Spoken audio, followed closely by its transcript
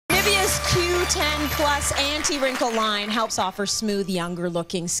Q10 Plus Anti-Wrinkle line helps offer smooth,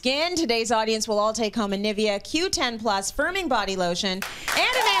 younger-looking skin. Today's audience will all take home a Nivea Q10 Plus Firming Body Lotion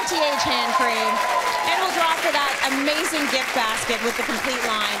and an anti-age hand cream. And we'll draw for that amazing gift basket with the complete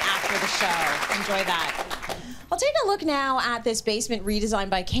line after the show. Enjoy that. I'll take a look now at this basement redesign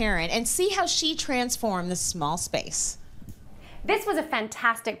by Karen and see how she transformed this small space. This was a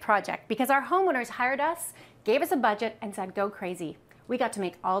fantastic project because our homeowners hired us, gave us a budget, and said, go crazy. We got to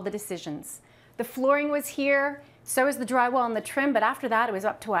make all the decisions. The flooring was here, so was the drywall and the trim, but after that, it was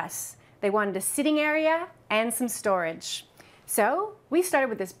up to us. They wanted a sitting area and some storage. So we started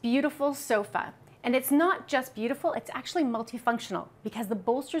with this beautiful sofa. And it's not just beautiful, it's actually multifunctional because the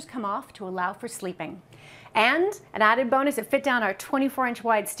bolsters come off to allow for sleeping. And an added bonus, it fit down our 24-inch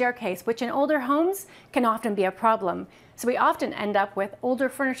wide staircase, which in older homes can often be a problem. So we often end up with older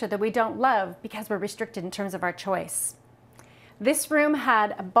furniture that we don't love because we're restricted in terms of our choice. This room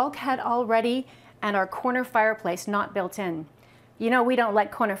had a bulkhead already and our corner fireplace not built in. You know, we don't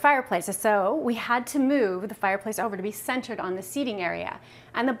like corner fireplaces, so we had to move the fireplace over to be centered on the seating area.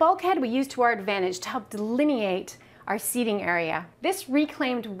 And the bulkhead we used to our advantage to help delineate our seating area. This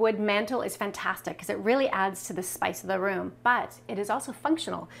reclaimed wood mantle is fantastic because it really adds to the spice of the room, but it is also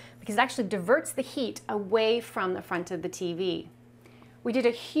functional because it actually diverts the heat away from the front of the TV. We did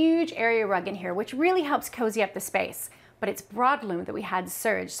a huge area rug in here, which really helps cozy up the space, but it's broadloom that we had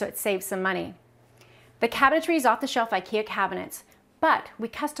serged, so it saves some money. The cabinetry is off-the-shelf IKEA cabinets, but we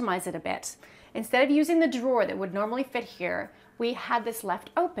customized it a bit. Instead of using the drawer that would normally fit here, we had this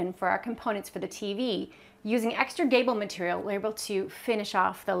left open for our components for the TV. Using extra gable material, we're able to finish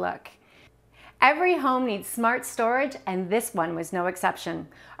off the look. Every home needs smart storage, and this one was no exception.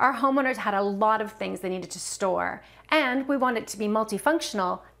 Our homeowners had a lot of things they needed to store, and we wanted it to be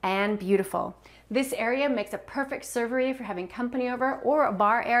multifunctional and beautiful. This area makes a perfect servery for having company over or a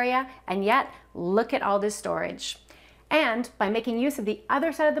bar area, and yet, look at all this storage. And by making use of the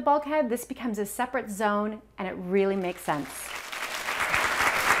other side of the bulkhead, this becomes a separate zone, and it really makes sense.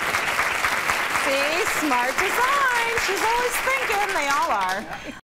 See, smart design. She's always thinking. They all are.